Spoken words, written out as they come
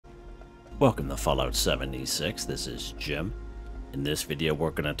Welcome to Fallout 76, this is Jim. In this video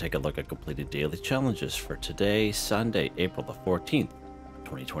we're going to take a look at completed daily challenges for today, Sunday, April the 14th,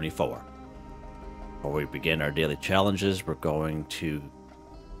 2024. Before we begin our daily challenges, we're going to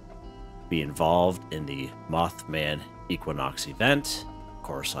be involved in the Mothman Equinox event. Of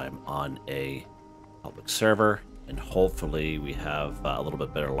course, I'm on a public server, and hopefully we have a little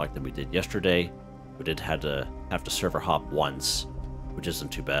bit better luck than we did yesterday. We did have to server hop once, which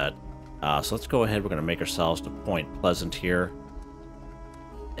isn't too bad. So let's go ahead. We're going to make ourselves to Point Pleasant here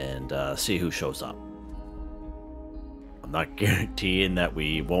and see who shows up. I'm not guaranteeing that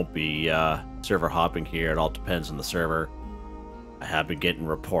we won't be server hopping here. It all depends on the server. I have been getting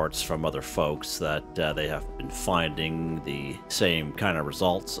reports from other folks that they have been finding the same kind of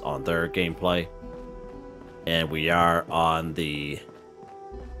results on their gameplay. And we are on the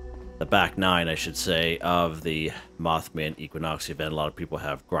back nine, I should say, of the Mothman Equinox event. A lot of people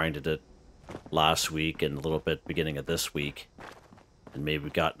have grinded it last week and a little bit beginning of this week, and maybe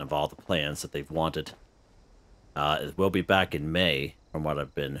gotten of all the plans that they've wanted. It will be back in May, from what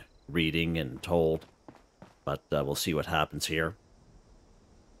I've been reading and told, but we'll see what happens here.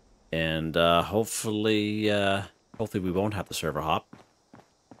 And hopefully we won't have the server hop.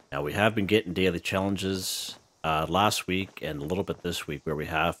 Now, we have been getting daily challenges last week and a little bit this week, where we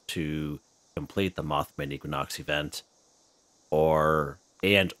have to complete the Mothman Equinox event, or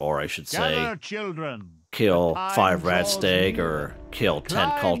I should say, kill 5 rat stag or kill 10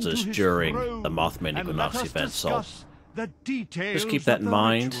 cultists during the Mothman Equinox event. So just keep that in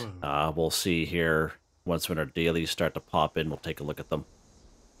mind. We'll see here once when our dailies start to pop in. We'll take a look at them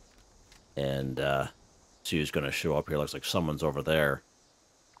and see who's going to show up here. Looks like someone's over there.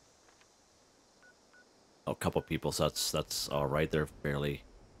 A couple people, so that's all right. They're fairly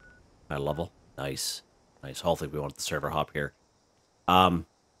high level. Nice. Hopefully we want the server hop here.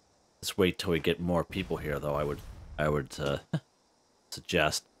 Let's wait till we get more people here, though. I would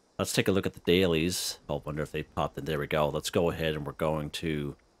suggest. Let's take a look at the dailies. I wonder if they popped in. There we go. Let's go ahead and we're going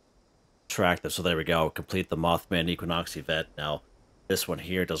to track this. So there we go. Complete the Mothman Equinox event. Now, this one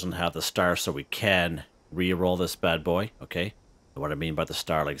here doesn't have the star, so we can re-roll this bad boy. Okay. And what I mean by the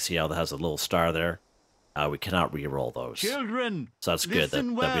star, like, see how it has a little star there? We cannot re-roll those. Children, so that's good that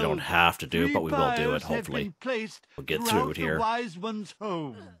we don't have to do, but we will do it, hopefully. We'll get through it here. Wise one's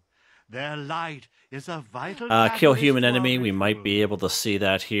home. Their light is a vital kill human enemy. We might be able to see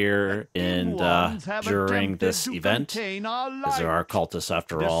that here in during this event, as there are cultists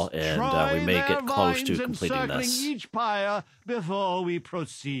after all, and we may get close to completing this. Each pyre before we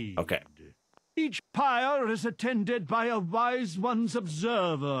proceed. Okay. Each pyre is attended by a wise one's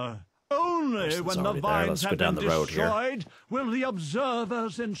observer. Only when the vines have been destroyed will the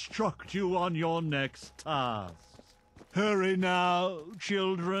observers instruct you on your next task. Hurry now,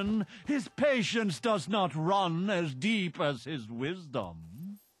 children. His patience does not run as deep as his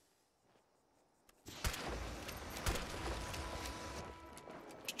wisdom.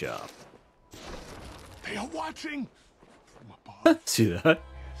 Good job. They are watching. See that?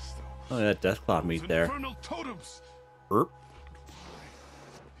 Oh, that Deathclaw meat there. Burp.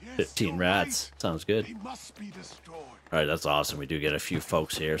 15 rats. Sounds good. Alright, that's awesome. We do get a few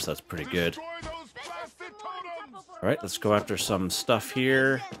folks here, so that's pretty good. Alright, let's go after some stuff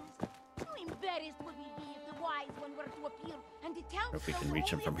here. If we can reach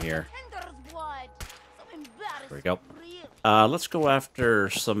him from here. There we go. Let's go after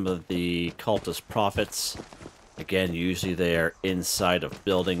some of the cultist prophets. Again, usually they're inside of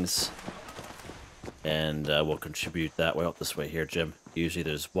buildings. And we'll contribute that way. Up this way here, Jim. Usually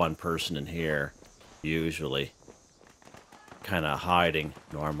there's one person in here. Usually. Kind of hiding,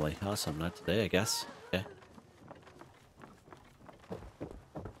 normally. Oh, some not today, I guess. Okay.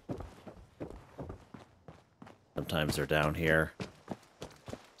 Sometimes they're down here. A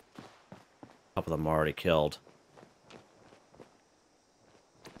couple of them already killed.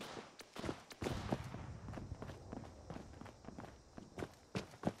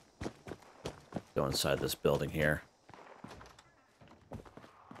 Go inside this building here.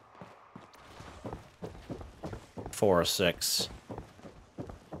 Four or six.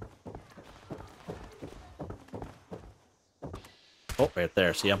 Oh, right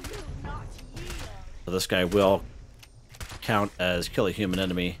there. See him? So this guy will count as kill a human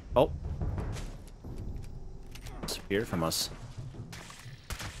enemy. Oh. Disappeared from us.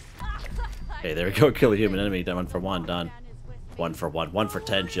 Okay, there we go. Kill a human enemy. Done 1 for 1. Done. 1 for 1. 1 for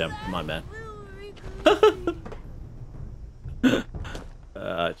 10, Jim. Come on, man.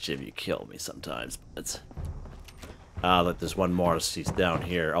 Jim, you kill me sometimes. But look, there's one more. He's down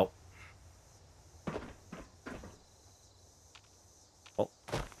here. Oh.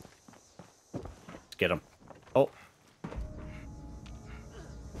 get him. Oh.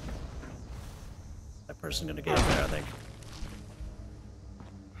 That person gonna get him there, I think.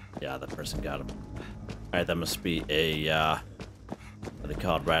 Yeah, that person got him. Alright, that must be a, what they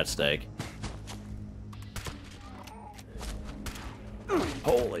call it, rat stag.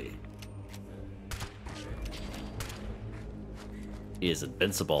 Holy. He is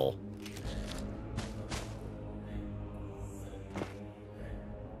invincible.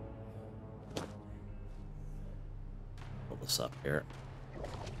 Pull this up here.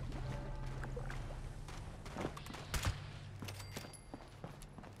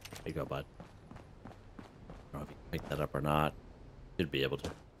 There you go, bud. I don't know if you can pick that up or not. Should be able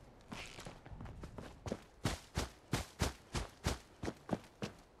to.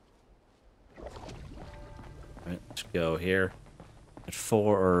 Alright, let's go here. At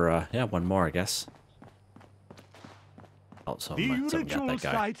 4 or, yeah, one more, I guess. Oh, so the ritual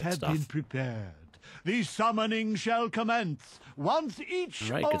site has been prepared. The summoning shall commence once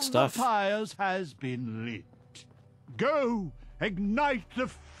each of the pyres has been lit. Go, ignite the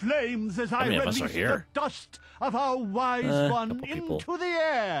flames as I release the dust of our wise one into the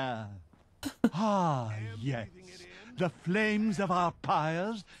air. Ah, yes. The flames of our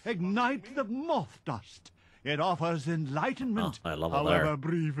pyres ignite the moth dust. It offers enlightenment, however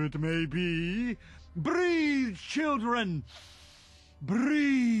brief it may be. Breathe, children.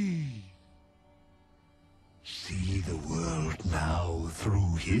 Breathe. See the world now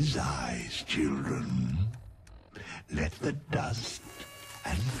through his eyes, children. Let the dust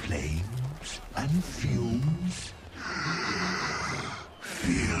and flames and fumes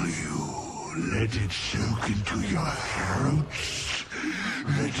fill you. Let it soak into your throats.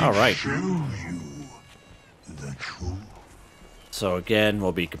 Let it show you the truth. So again,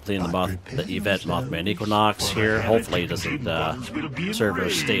 we'll be completing the event Mothman Equinox here. Hopefully it doesn't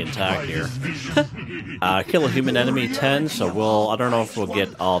servers stay intact here. Kill a human enemy 10, so I don't know if we'll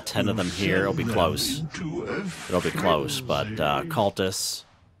get all 10 of them here. It'll be close. It'll be close, but cultists,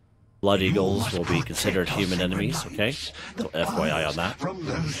 blood eagles will be considered human enemies, okay? So FYI on that. From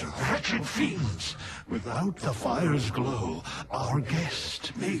those wretched fiends, without the fire's glow, our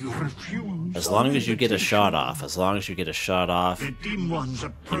guest may refuse. As long as you get a shot off, and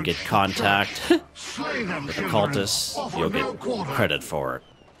get contact with the cultists, you'll get credit for it.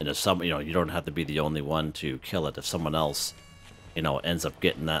 And if you don't have to be the only one to kill it. If someone else, ends up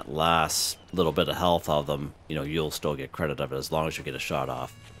getting that last little bit of health of them, you'll still get credit of it as long as you get a shot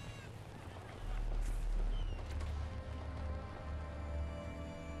off.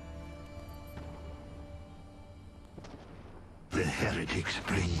 The heretics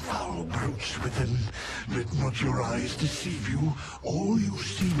bring foul brutes with them. Let not your eyes deceive you. All you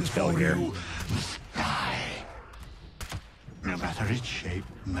see before you must die. No matter its shape,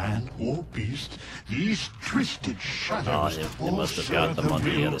 man or beast, these twisted shadows they must have got them on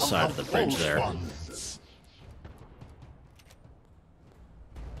the other side of the bridge there.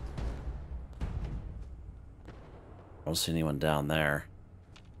 Don't see anyone down there.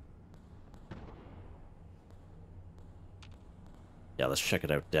 Yeah, let's check it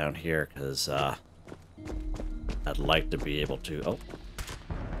out down here, because I'd like to be able to... Oh.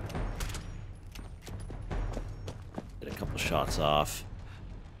 Get a couple shots off.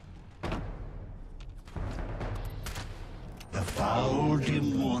 The foul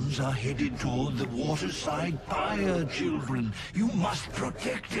dim ones are headed toward the waterside pyre, children. You must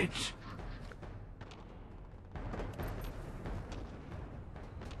protect it.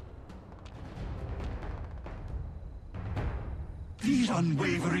 These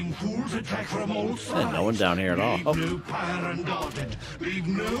unwavering fools attack from all sides. No one down here at all. Leave no pyre unguarded. Leave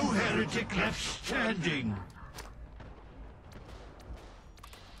no heretic left standing.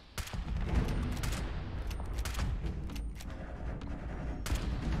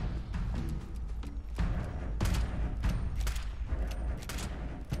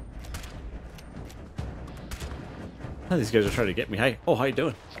 These guys are trying to get me. Hi. Oh, how you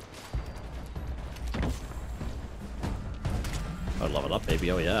doing? I'd level up,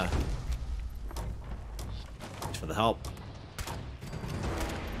 baby. Oh, yeah. Thanks for the help.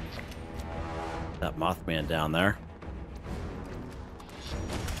 That Mothman down there.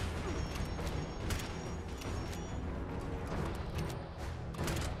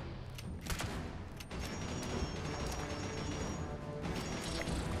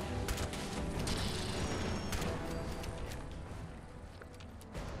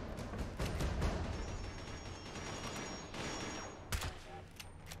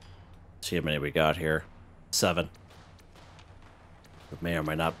 See how many we got here. 7. We may or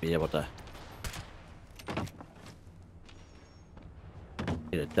may not be able to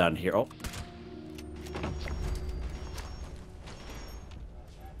get it done here. Oh.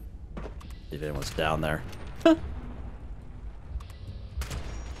 if anyone's down there.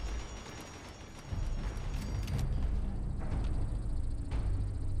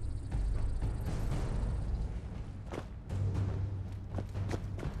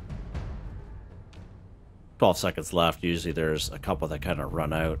 12 seconds left. Usually there's a couple that kind of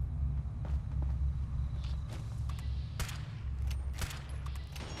run out.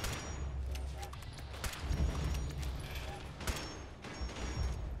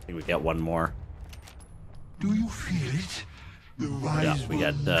 I think we get one more. Do you feel it? The Yeah, we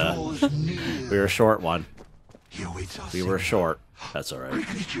got we were short one. We were short. That's alright.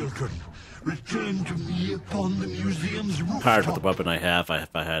 Quickly, children. Return to me upon the museum's rooftop. Tired with the weapon I have.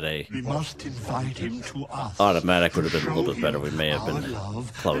 If I had a We must invite him to us. automatic, would have been a little bit better. We may have been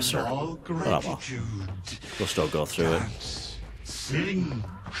closer. Oh, well. We'll still go through it. Sing,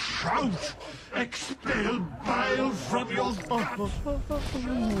 shout, expel bile from your guts.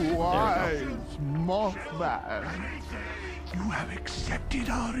 Wise Mothman, you have accepted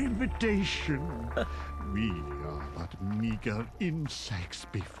our invitation. We are but meager insects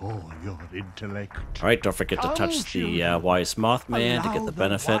before your intellect. Alright, don't forget to touch the Wise Mothman to get the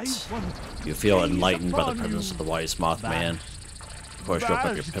benefits. You feel enlightened by the presence of the Wise Mothman. Of course, you open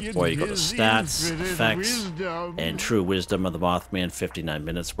up your Pip-Boy, you go to Stats, Effects, and True Wisdom of the Mothman, 59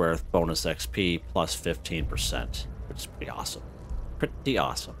 minutes worth, bonus XP, plus 15%, which is pretty awesome. Pretty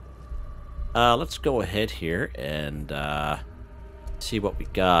awesome. Let's go ahead here and see what we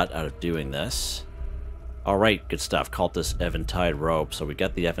got out of doing this. Alright, good stuff. Cultist Eventide robe. So we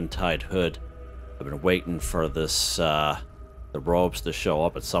got the Eventide hood. I've been waiting for this, the robes to show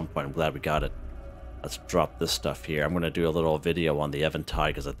up at some point. I'm glad we got it. Let's drop this stuff here. I'm going to do a little video on the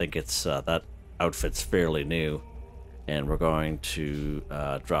Eventide because I think it's that outfit's fairly new. And we're going to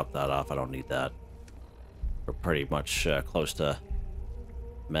drop that off. I don't need that. We're pretty much close to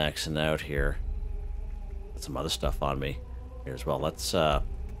maxing out here. Got some other stuff on me here as well. Let's...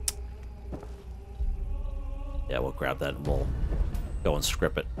 yeah, we'll grab that and we'll go and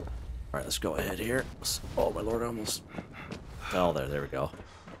script it. Alright, let's go ahead here. Oh, my lord, I almost fell there. There we go.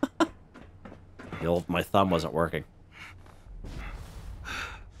 My thumb wasn't working.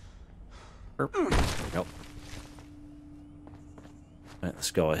 There we go. Alright,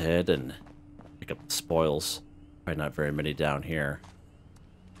 let's go ahead and pick up the spoils. Probably not very many down here.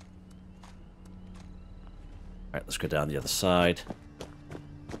 Alright, let's go down the other side.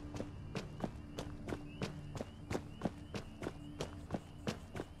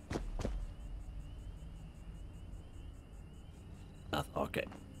 Okay.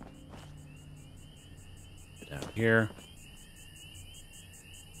 Go down here.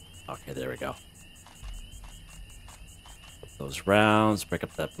 Okay, there we go. Put those rounds, pick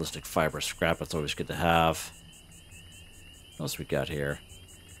up that ballistic fiber scrap. That's always good to have. What else we got here?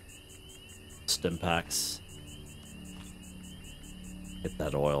 Stim packs. Get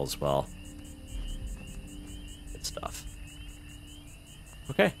that oil as well. Good stuff.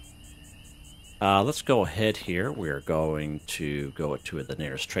 Okay. Let's go ahead here. We're going to go to the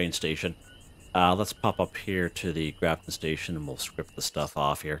nearest train station. Let's pop up here to the Grafton station and we'll script the stuff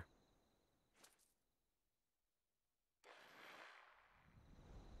off here.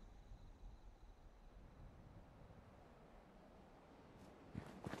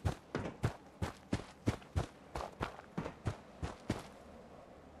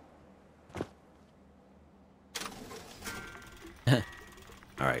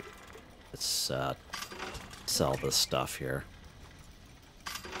 Alright. Let's sell this stuff here.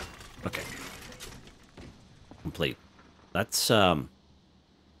 Okay. Complete. Let's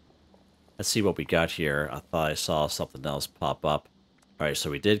see what we got here. I thought I saw something else pop up. Alright,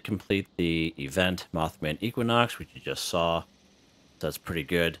 so we did complete the event, Mothman Equinox, which you just saw. So that's pretty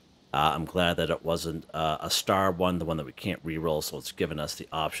good. I'm glad that it wasn't a star one, the one that we can't reroll, so it's given us the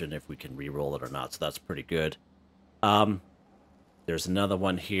option if we can reroll it or not. So that's pretty good. There's another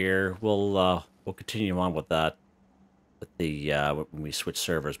one here. We'll continue on with that with the when we switch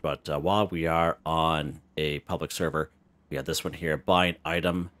servers. But while we are on a public server, we have this one here: buy an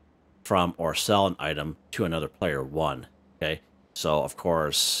item from or sell an item to another player 1. Okay, so of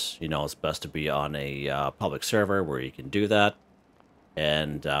course, you know, it's best to be on a public server where you can do that.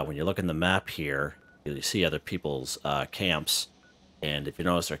 And when you look in the map here, you see other people's camps, and if you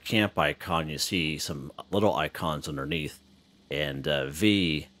notice their camp icon, you see some little icons underneath. And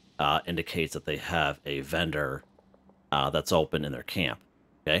V indicates that they have a vendor that's open in their camp.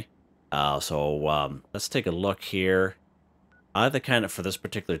 Okay, so let's take a look here. I like to kind of, for this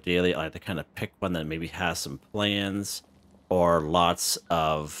particular daily, I like to kind of pick one that maybe has some plans or lots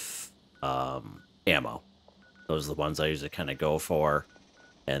of ammo. Those are the ones I usually kind of go for.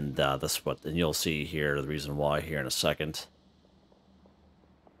 And that's what, and you'll see here the reason why here in a second.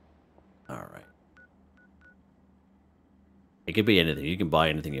 All right. It could be anything. You can buy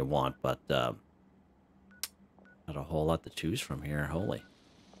anything you want, but not a whole lot to choose from here. Holy.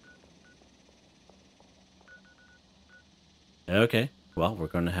 Okay. Well, we're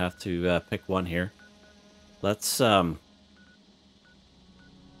going to have to pick one here. Let's go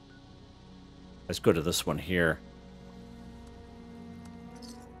to this one here.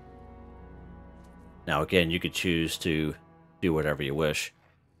 Now, again, you could choose to do whatever you wish.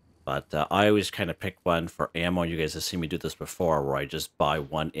 But I always kind of pick one for ammo. You guys have seen me do this before where I just buy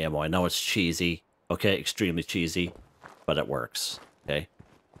one ammo. I know it's cheesy. Okay, extremely cheesy. But it works. Okay.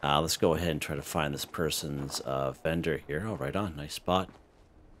 Let's go ahead and try to find this person's vendor here. Oh, right on. Nice spot.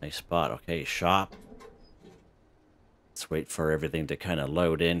 Nice spot. Okay, shop. Let's wait for everything to kind of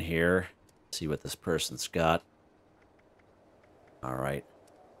load in here. See what this person's got. Alright.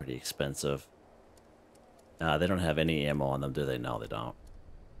 Pretty expensive. They don't have any ammo on them, do they? No, they don't.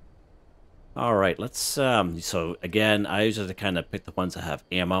 Alright, let's... so, again, I usually kind of pick the ones that have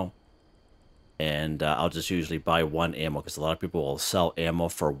ammo. And I'll just usually buy one ammo, because a lot of people will sell ammo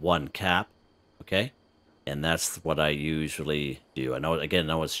for one cap. Okay? And that's what I usually do. I know, again,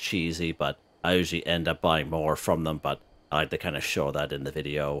 I know it's cheesy, but I usually end up buying more from them, but I like to kind of show that in the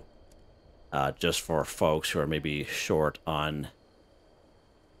video. Just for folks who are maybe short on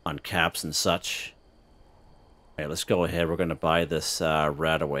caps and such. Alright, let's go ahead. We're going to buy this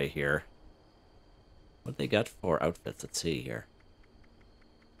Radaway here. What they got for outfits? Let's see here.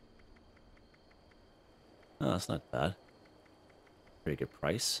 Oh, that's not bad. Pretty good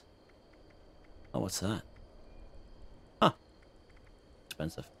price. Oh, what's that? Huh.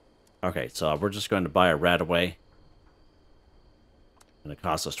 Expensive. Okay, so we're just going to buy a Radaway. Going to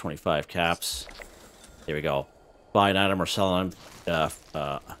cost us 25 caps. Here we go. Buy an item or sell an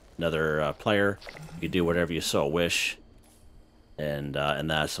another player. You can do whatever you so wish. And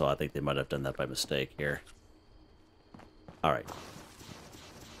that, so I think they might have done that by mistake here. Alright.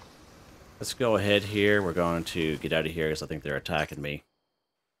 Let's go ahead here. We're going to get out of here because I think they're attacking me.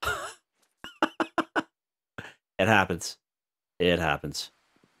 It happens. It happens.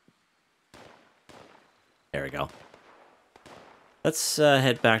 There we go. Let's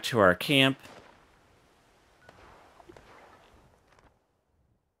head back to our camp.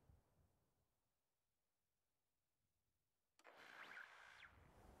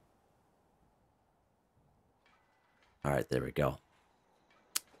 Alright, there we go.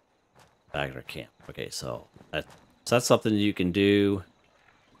 Back at our camp. Okay, so that's something you can do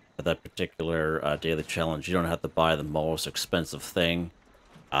for that particular daily challenge. You don't have to buy the most expensive thing.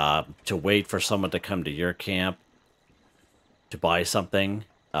 To wait for someone to come to your camp to buy something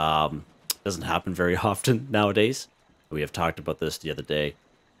doesn't happen very often nowadays. We have talked about this the other day.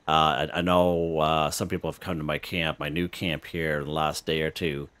 I know some people have come to my camp, my new camp here, the last day or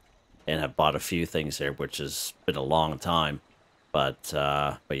two, and have bought a few things there, which has been a long time. But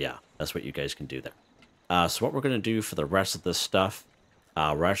yeah, that's what you guys can do there. So what we're going to do for the rest of this stuff,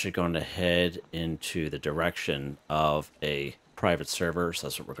 we're actually going to head into the direction of a private server. So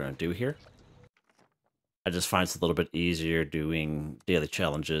that's what we're going to do here. I just find it's a little bit easier doing daily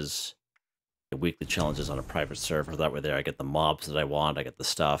challenges, weekly challenges on a private server. That way there I get the mobs that I want, I get the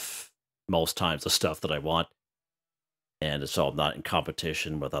stuff, most times the stuff that I want. And so I'm not in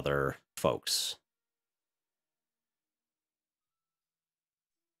competition with other folks.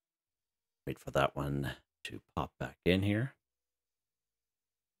 Wait for that one to pop back in here.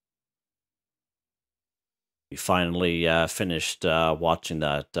 We finally finished watching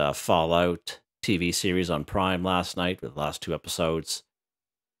that Fallout TV series on Prime last night with the last 2 episodes.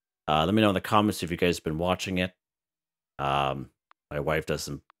 Let me know in the comments if you guys have been watching it. My wife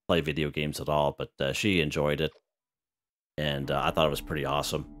doesn't play video games at all, but she enjoyed it. And I thought it was pretty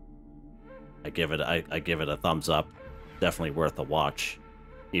awesome. I give it a thumbs up. Definitely worth a watch,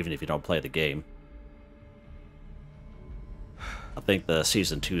 even if you don't play the game. I think the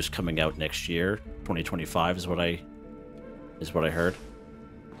season 2 is coming out next year, 2025 is what I heard.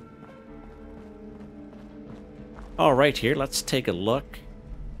 All right, here let's take a look.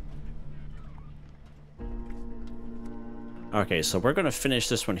 Okay, so we're gonna finish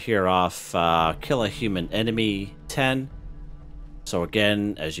this one here off. Kill a human enemy 10. So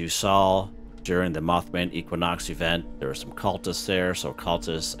again, as you saw during the Mothman Equinox event, there were some cultists there. So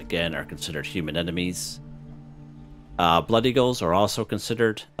cultists, again, are considered human enemies. Blood Eagles are also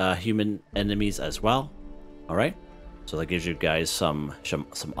considered human enemies as well. Alright, so that gives you guys some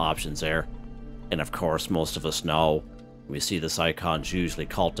options there. And of course, most of us know, we see this icon's usually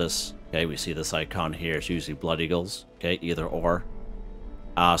cultists. Okay, we see this icon here, it's usually Blood Eagles. Okay, either or.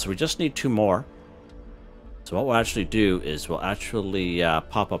 So we just need 2 more. So what we'll actually do is we'll actually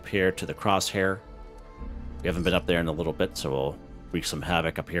pop up here to the crosshair. We haven't been up there in a little bit, so we'll wreak some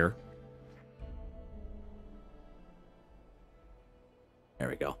havoc up here. There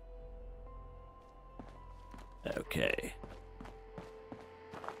we go. Okay.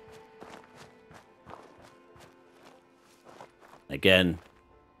 Again,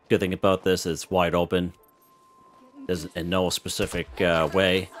 good thing about this is it's wide open. There's in no specific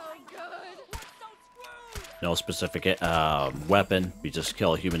way. No specific weapon. We just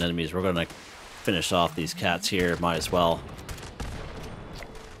kill human enemies. We're gonna finish off these cats here. Might as well.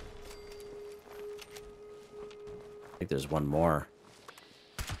 I think there's one more.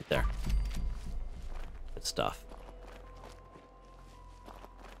 Right there. Good stuff.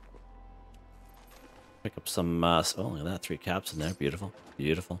 Pick up some, oh, look at that. 3 caps in there. Beautiful.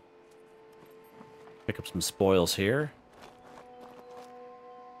 Beautiful. Pick up some spoils here.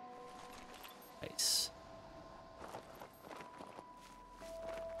 Nice.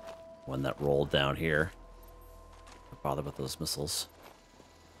 One that rolled down here. Don't bother with those missiles.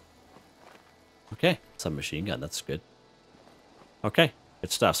 Okay. Some machine gun. That's good. Okay.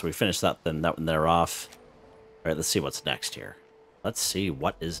 Good stuff. So we finished that one there off. All right, let's see what's next here. Let's see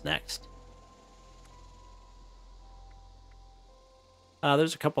what is next.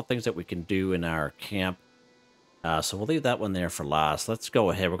 There's a couple things that we can do in our camp. So we'll leave that one there for last. Let's go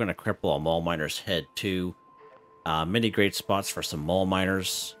ahead. We're going to cripple a mole miner's head too. Many great spots for some mole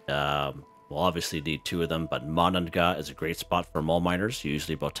miners. We'll obviously need 2 of them, but Monanga is a great spot for mole miners.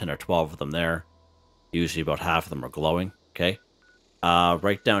 Usually about 10 or 12 of them there. Usually about half of them are glowing. Okay.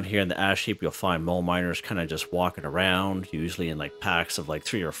 Right down here in the ash heap, you'll find mole miners kind of just walking around, usually in like packs of like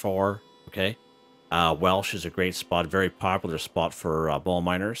 3 or 4. Okay. Welsh is a great spot, very popular spot for mole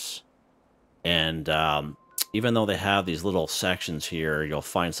miners. And even though they have these little sections here, you'll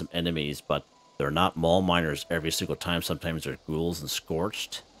find some enemies, but they're not mole miners every single time. Sometimes they're ghouls and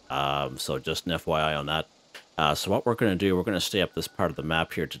scorched. So just an FYI on that. So what we're going to do, we're going to stay up this part of the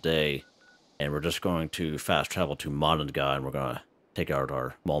map here today, and we're just going to fast travel to Monanga, and we're going to take out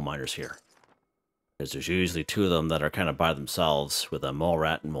our mole miners here. Because there's usually 2 of them that are kind of by themselves with a mole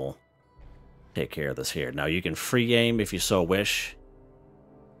rat, and we'll take care of this here. Now you can free aim if you so wish.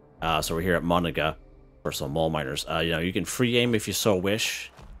 So we're here at Monanga for some mole miners. You know, you can free aim if you so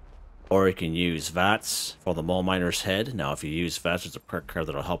wish, or you can use VATS for the mole miner's head. Now if you use VATS, there's a perk card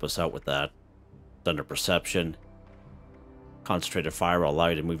that'll help us out with that. It's under perception. Concentrated fire will allow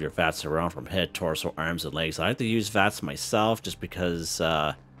you to move your VATS around from head, torso, arms, and legs. I like to use VATS myself just because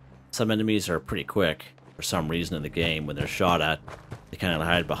some enemies are pretty quick for some reason in the game. When they're shot at, they kind of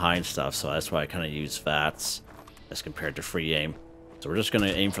hide behind stuff, so that's why I kind of use VATS as compared to free aim. So we're just going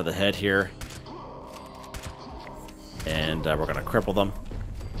to aim for the head here, and we're going to cripple them.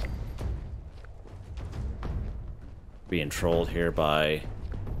 Being trolled here by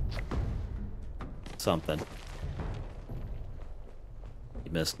something. He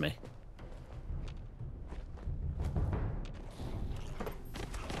missed me.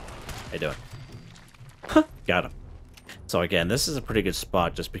 How you doing? Huh, got him. So again, this is a pretty good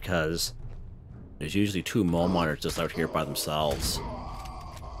spot just because there's usually 2 mole miners just out here by themselves.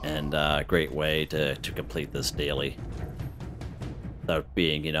 And a great way to complete this daily without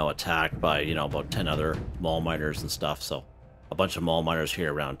being, you know, attacked by, you know, about 10 other mole miners and stuff. So a bunch of mole miners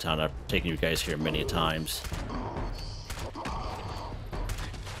here around town. I've taken you guys here many times.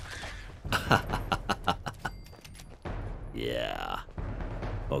 Yeah.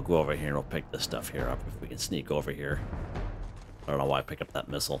 We'll go over here and we'll pick this stuff here up if we can sneak over here. I don't know why I picked up that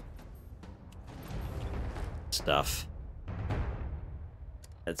missile. Stuff.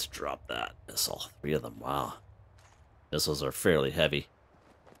 Let's drop that missile. 3 of them. Wow. Missiles are fairly heavy.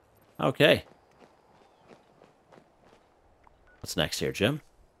 Okay. What's next here, Jim?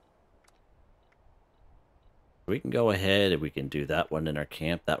 We can go ahead and we can do that one in our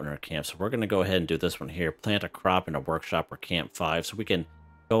camp, that one in our camp. So we're going to go ahead and do this one here. Plant a crop in a workshop or camp 5. So we can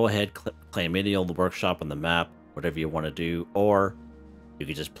go ahead, claim any old workshop on the map, whatever you want to do. Or you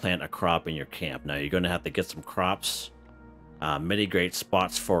can just plant a crop in your camp. Now you're going to have to get some crops. Many great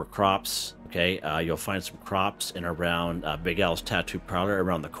spots for crops. Okay, you'll find some crops in around Big Al's Tattoo Parlor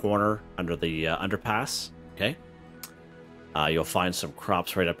around the corner under the underpass. Okay. You'll find some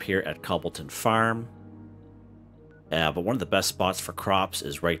crops right up here at Cobbleton Farm. But one of the best spots for crops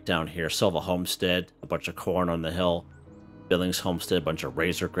is right down here. Silva Homestead, a bunch of corn on the hill. Billings Homestead, a bunch of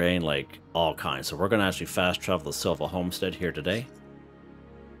razor grain, like all kinds. So we're going to actually fast travel to Silva Homestead here today.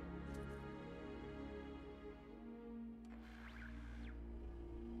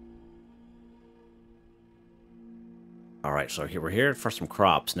 Alright, so here we're here for some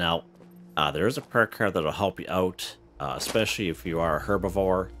crops. Now, there is a perk card that'll help you out, especially if you are a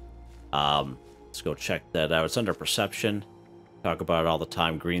herbivore. Let's go check that out. It's under perception. Talk about it all the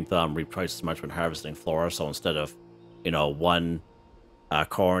time. Green thumb, reap twice as much when harvesting flora. So instead of, you know, one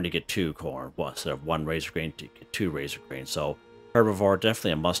corn, you get 2 corn. Well, instead of 1 razor grain, you get 2 razor grain. So herbivore,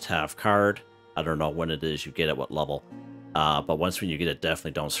 definitely a must-have card. I don't know when it is you get it, what level. But when you get it,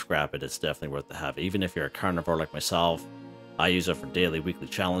 definitely don't scrap it. It's definitely worth the have. Even if you're a carnivore like myself, I use it for daily, weekly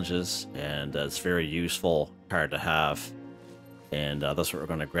challenges, and it's a very useful card to have. And that's what we're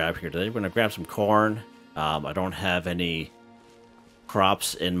going to grab here today. We're going to grab some corn. I don't have any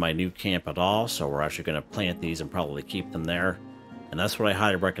crops in my new camp at all, so we're actually going to plant these and probably keep them there. And that's what I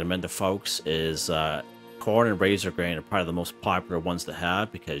highly recommend to folks is corn and razor grain are probably the most popular ones to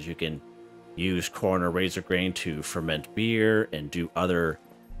have, because you can use corn or razor grain to ferment beer and do other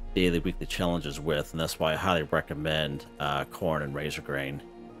daily, weekly challenges with, and that's why I highly recommend corn and razor grain,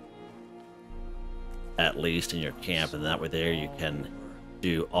 at least in your camp, and that way there you can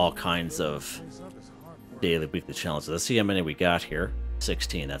do all kinds of daily, weekly challenges. Let's see how many we got here.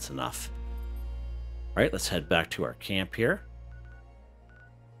 16, that's enough. All right, let's head back to our camp here.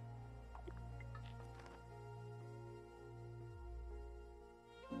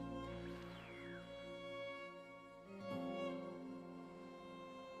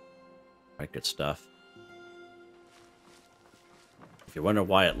 Right, good stuff. If you wonder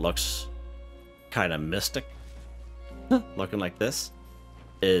why it looks kind of mystic, looking like this,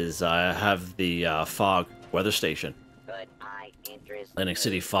 is I have the fog weather station. Atlantic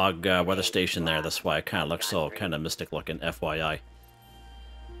City fog weather station there. That's why it kind of looks so kind of mystic looking, FYI.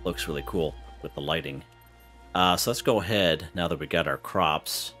 Looks really cool with the lighting. So let's go ahead, now that we got our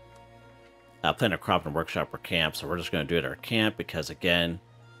crops. Plant a crop and workshop or camp, so we're just going to do it at our camp, because again,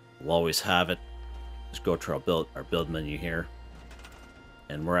 we'll always have it. Just go to our build menu here.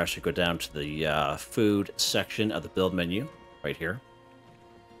 And we're actually go down to the food section of the build menu, right here.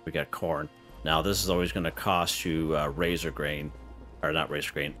 We got corn. Now this is always going to cost you razor grain, or not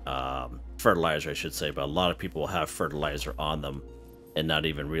razor grain, fertilizer I should say, but a lot of people will have fertilizer on them and not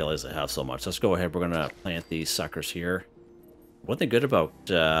even realize they have so much. Let's go ahead, we're going to plant these suckers here. One thing good about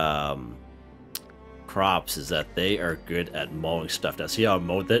crops is that they are good at mowing stuff down. See how I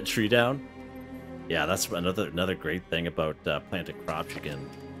mowed that tree down? Yeah, that's another great thing about planting crops. You can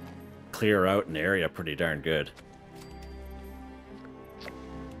clear out an area pretty darn good.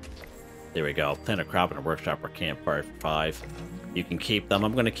 There we go. Plant a crop in a workshop or campfire for 5. You can keep them.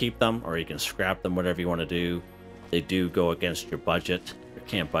 I'm going to keep them, or you can scrap them, whatever you want to do. They do go against your budget, your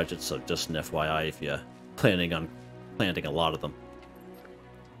camp budget, so just an FYI if you're planning on planting a lot of them.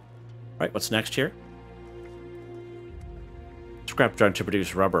 All right, what's next here? Scrap junk to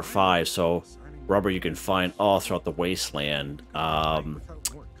produce rubber 5. So rubber you can find all throughout the wasteland.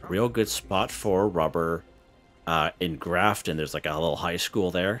 Real good spot for rubber in Grafton. There's like a little high school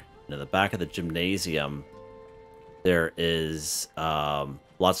there. And in the back of the gymnasium, there is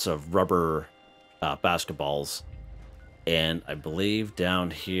lots of rubber basketballs. And I believe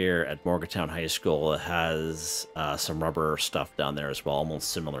down here at Morgantown High School, it has some rubber stuff down there as well, almost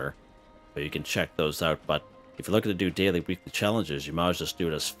similar. But you can check those out. But if you're looking to do daily, weekly challenges, you might as well just do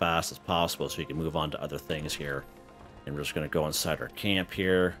it as fast as possible so you can move on to other things here. And we're just going to go inside our camp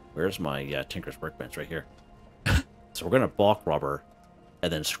here. Where's my Tinker's Workbench? Right here. So we're going to bulk rubber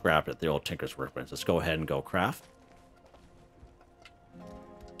and then scrap it at the old Tinker's Workbench. Let's go ahead and go craft.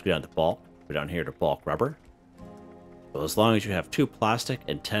 Let's go down to bulk. Go down here to bulk rubber. So as long as you have 2 plastic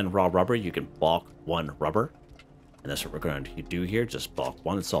and 10 raw rubber, you can bulk 1 rubber. And that's what we're going to do here. Just bulk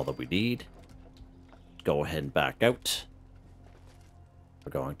 1. That's all that we need. Go ahead and back out.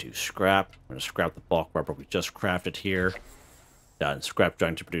 We're going to scrap. We're going to scrap the bulk rubber we just crafted here. And scrap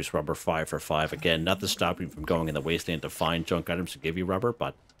junk to produce rubber 5 for 5. Again, not to stop you from going in the wasteland to find junk items to give you rubber,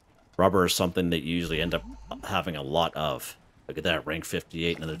 but rubber is something that you usually end up having a lot of. Look at that, rank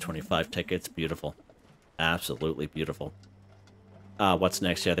 58, another 25 tickets. Beautiful. Absolutely beautiful. What's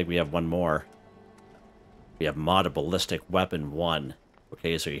next here? I think we have one more. We have modded Ballistic Weapon 1.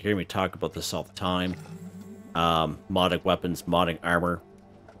 Okay, so you hear me talk about this all the time. Modding weapons, modding armor.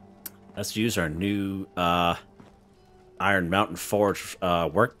 Let's use our new Iron Mountain Forge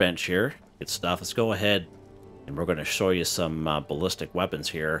workbench here. Good stuff. Let's go ahead and we're going to show you some ballistic weapons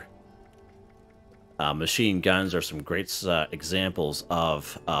here. Machine guns are some great examples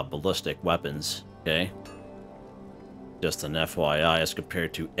of ballistic weapons. Okay, just an FYI as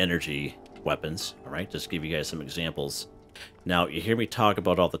compared to energy weapons. All right, just give you guys some examples. Now, you hear me talk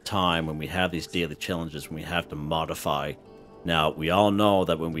about all the time when we have these daily challenges, when we have to modify. Now, we all know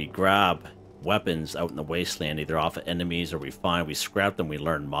that when we grab weapons out in the wasteland, either off of enemies or we scrap them, we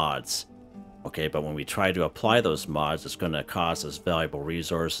learn mods. Okay, but when we try to apply those mods, it's going to cost us valuable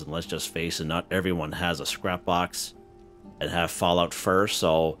resources, and let's just face it, not everyone has a scrap box and have Fallout first,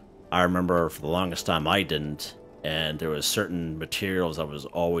 so I remember for the longest time I didn't, and there was certain materials I was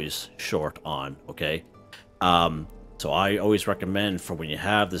always short on, okay? So I always recommend for when you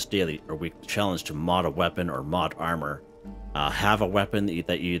have this daily or weekly challenge to mod a weapon or mod armor, have a weapon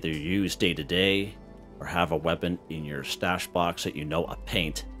that you either use day to day or have a weapon in your stash box that you know a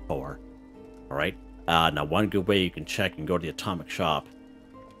paint for. All right. Now, one good way you can check and go to the atomic shop.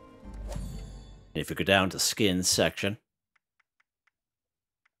 And if you go down to skins section,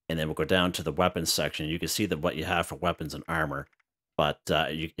 and then we'll go down to the weapons section, you can see what you have for weapons and armor, but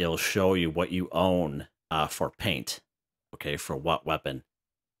it'll show you what you own for paint. Okay, for what weapon.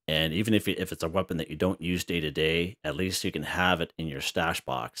 And even if it's a weapon that you don't use day to day, at least you can have it in your stash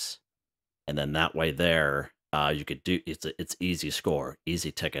box. And then that way there, you could do, it's easy score,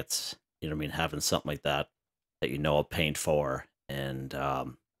 easy tickets. You know what I mean? Having something like that you know a paint for. And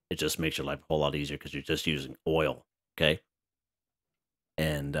it just makes your life a whole lot easier because you're just using oil. Okay?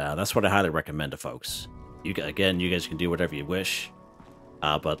 And that's what I highly recommend to folks. Again, you guys can do whatever you wish.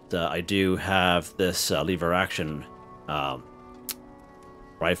 But I do have this lever action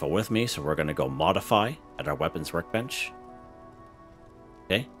rifle with me, so we're going to go modify at our weapons workbench.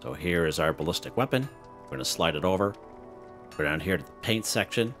 Okay, so here is our ballistic weapon. We're going to slide it over. Go down here to the paint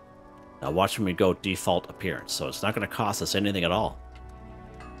section. Now watch when we go default appearance, so it's not going to cost us anything at all.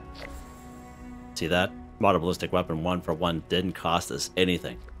 See that? Mod ballistic weapon 1-for-1 didn't cost us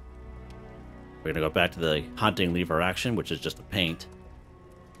anything. We're going to go back to the hunting lever action, which is just a paint.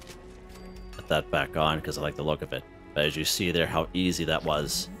 Put that back on because I like the look of it. But as you see there, how easy that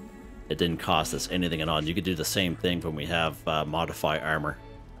was. It didn't cost us anything at all. And you could do the same thing when we have modify armor.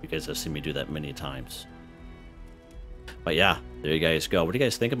 You guys have seen me do that many times. But yeah, there you guys go. What do you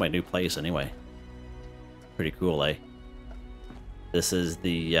guys think of my new place anyway? Pretty cool, eh? This is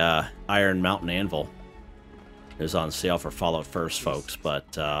the Iron Mountain Anvil. It was on sale for Fallout First, folks.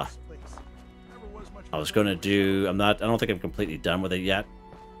 But I was going to do... I don't think I'm completely done with it yet.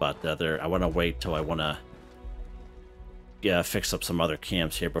 But I want to wait till I want to fix up some other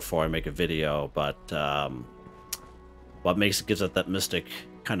camps here before I make a video. But what gives it that mystic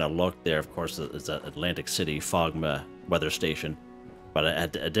kind of look there, of course, is that Atlantic City fog weather station. But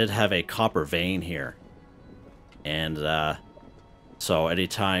I did have a copper vein here. And so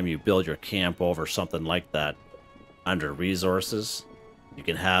anytime you build your camp over something like that, under resources, you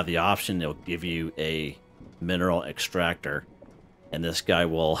can have the option. They'll give you a mineral extractor. And this guy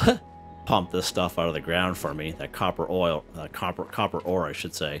will pump this stuff out of the ground for me, that copper ore, I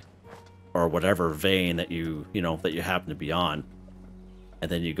should say, or whatever vein that you happen to be on. And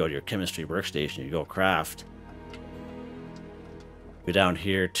then you go to your chemistry workstation, you go craft. Go down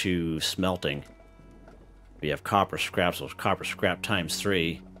here to smelting. We have copper scrap, so copper scrap times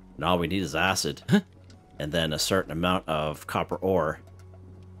 3, and all we need is acid. And then a certain amount of copper ore.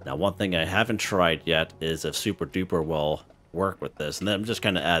 Now, one thing I haven't tried yet is if Super Duper will work with this, and then I'm just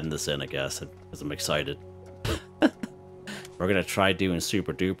kind of adding this in, I guess, because I'm excited. We're gonna try doing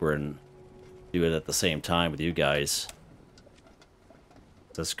Super Duper and do it at the same time with you guys.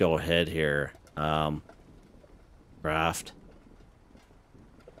 Let's go ahead here. Craft.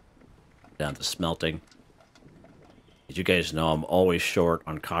 Down to smelting. As you guys know, I'm always short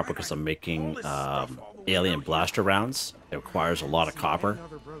on copper because I'm making alien blaster rounds. It requires a lot of copper.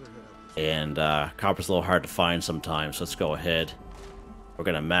 And copper's a little hard to find sometimes, so let's go ahead. We're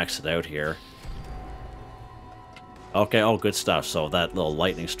going to max it out here. Okay, oh, good stuff. So that little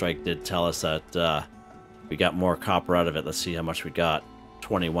lightning strike did tell us that we got more copper out of it. Let's see how much we got.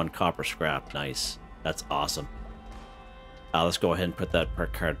 21 copper scrap. Nice. That's awesome. Let's go ahead and put that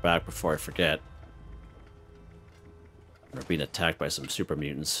perk card back before I forget. We're being attacked by some super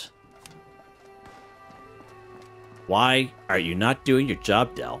mutants. Why are you not doing your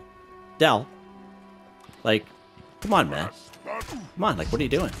job, Del? Del? Like, come on, man. Come on, like, what are you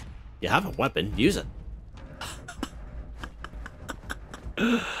doing? You have a weapon, use it.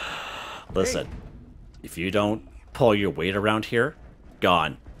 Listen, if you don't pull your weight around here,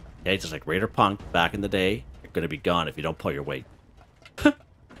 gone. Okay, just like Raider Punk back in the day, you're gonna be gone if you don't pull your weight.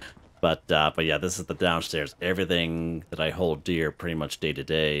 But yeah, this is the downstairs. Everything that I hold dear pretty much day to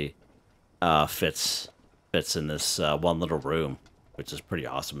day fits in this one little room, which is pretty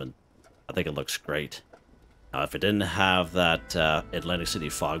awesome, and I think it looks great. If it didn't have that Atlantic City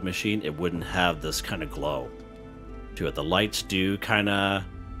fog machine, it wouldn't have this kind of glow to it. The lights do kind of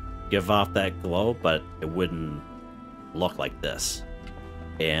give off that glow, but it wouldn't look like this.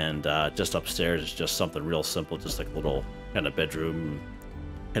 And just upstairs is just something real simple, just like a little kind of bedroom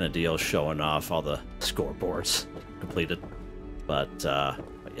kind of deal, showing off all the scoreboards completed. But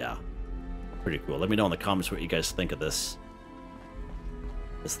yeah, pretty cool. Let me know in the comments what you guys think of this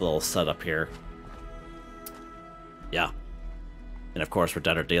little setup here. Yeah. And of course, we're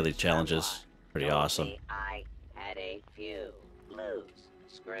done our daily challenges. Pretty awesome. I had a few loose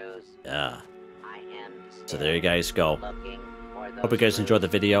screws. Yeah. I am So there you guys go. Hope you guys enjoyed the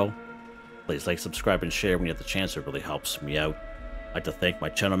video. Please like, subscribe, and share when you have the chance. It really helps me out. I'd like to thank my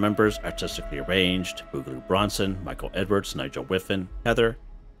channel members, Artistically Arranged, Boogaloo Bronson, Michael Edwards, Nigel Wiffen, Heather,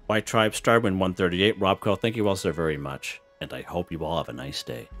 Whitetribe, Starwin138, Robco. Thank you all so very much, and I hope you all have a nice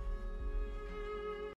day.